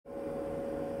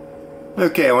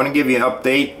Okay, I want to give you an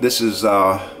update. This is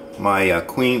my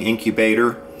queen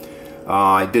incubator.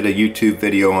 I did a YouTube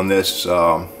video on this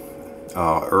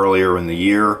earlier in the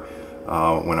year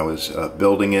when I was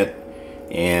building it,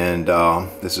 and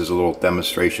this is a little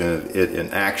demonstration of it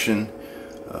in action.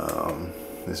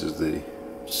 This is the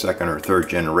second or third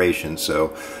generation,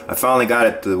 so I finally got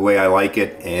it the way I like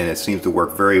it, and it seems to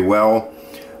work very well.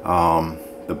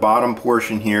 The bottom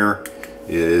portion here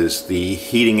is the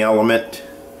heating element.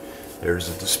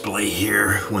 There's a display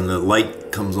here. When the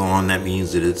light comes on, that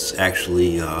means that it's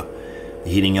actually the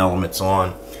heating element's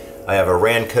on. I have a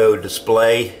Ranco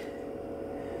display.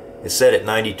 It's set at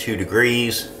 92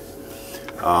 degrees,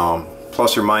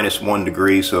 plus or minus 1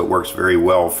 degree, so it works very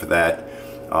well for that.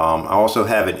 I also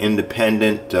have an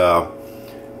independent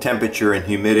temperature and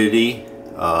humidity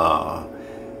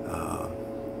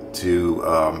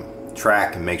to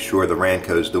track and make sure the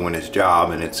Ranco is doing its job,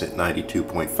 and it's at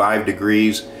 92.5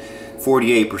 degrees.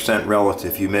 48%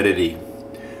 relative humidity.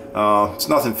 It's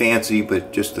nothing fancy,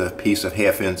 but just a piece of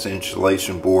 1/2"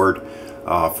 insulation board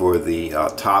for the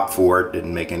top for it.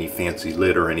 Didn't make any fancy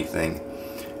lid or anything.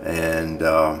 And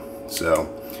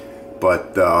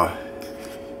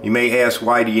you may ask,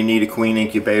 why do you need a queen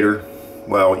incubator?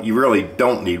 Well, you really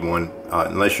don't need one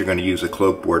unless you're going to use a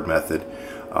Cloake board method.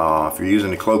 If you're using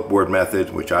the Cloake board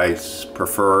method, which I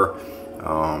prefer,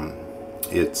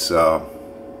 it's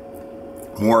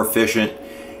more efficient,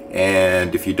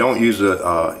 and if you don't use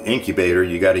a incubator,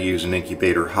 you got to use an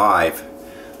incubator hive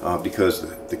because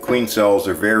the queen cells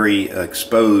are very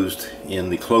exposed in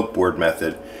the Cloake board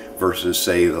method versus,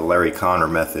 say, the Larry Connor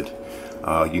method.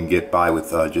 You can get by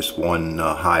with just one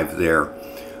hive there.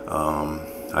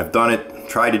 I've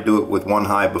tried to do it with one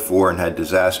hive before and had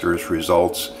disastrous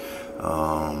results,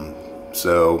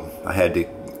 so I had to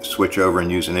switch over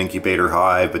and use an incubator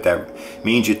hive, but that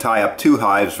means you tie up 2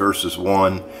 hives versus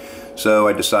 1, so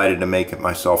I decided to make it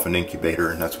myself an incubator,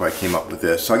 and that's why I came up with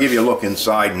this. So I'll give you a look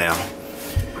inside now.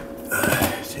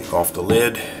 Take off the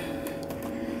lid,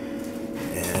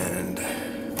 and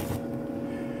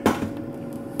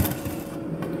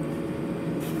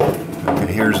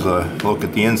okay, here's the look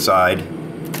at the inside.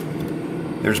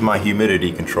 There's my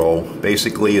humidity control.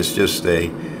 Basically, it's just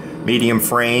a medium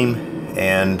frame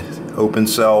and open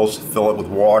cells. Fill it with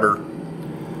water.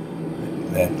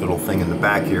 That little thing in the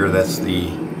back here, that's the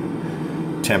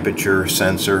temperature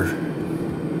sensor,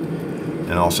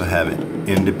 and also have an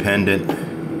independent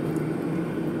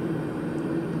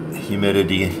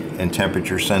humidity and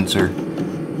temperature sensor.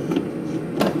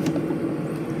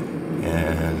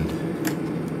 And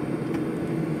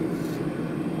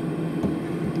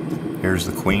here's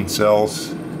the queen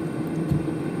cells.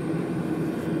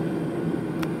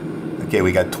 Okay,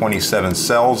 we got 27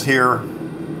 cells here.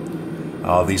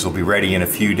 These will be ready in a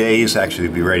few days. Actually,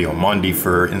 they'll be ready on Monday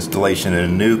for installation in a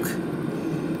nuke.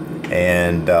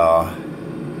 And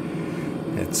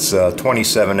it's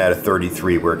 27 out of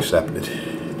 33 were accepted.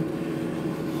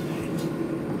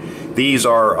 These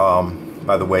are,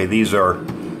 by the way, these are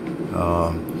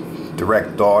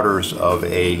direct daughters of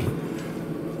a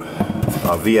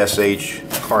VSH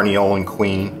Carniolan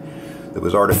queen that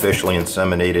was artificially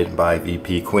inseminated by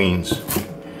VP queens.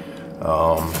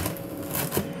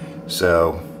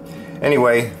 So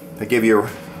anyway, I give you a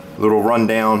little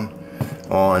rundown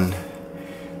on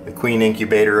the queen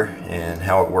incubator and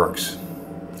how it works.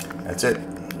 That's it.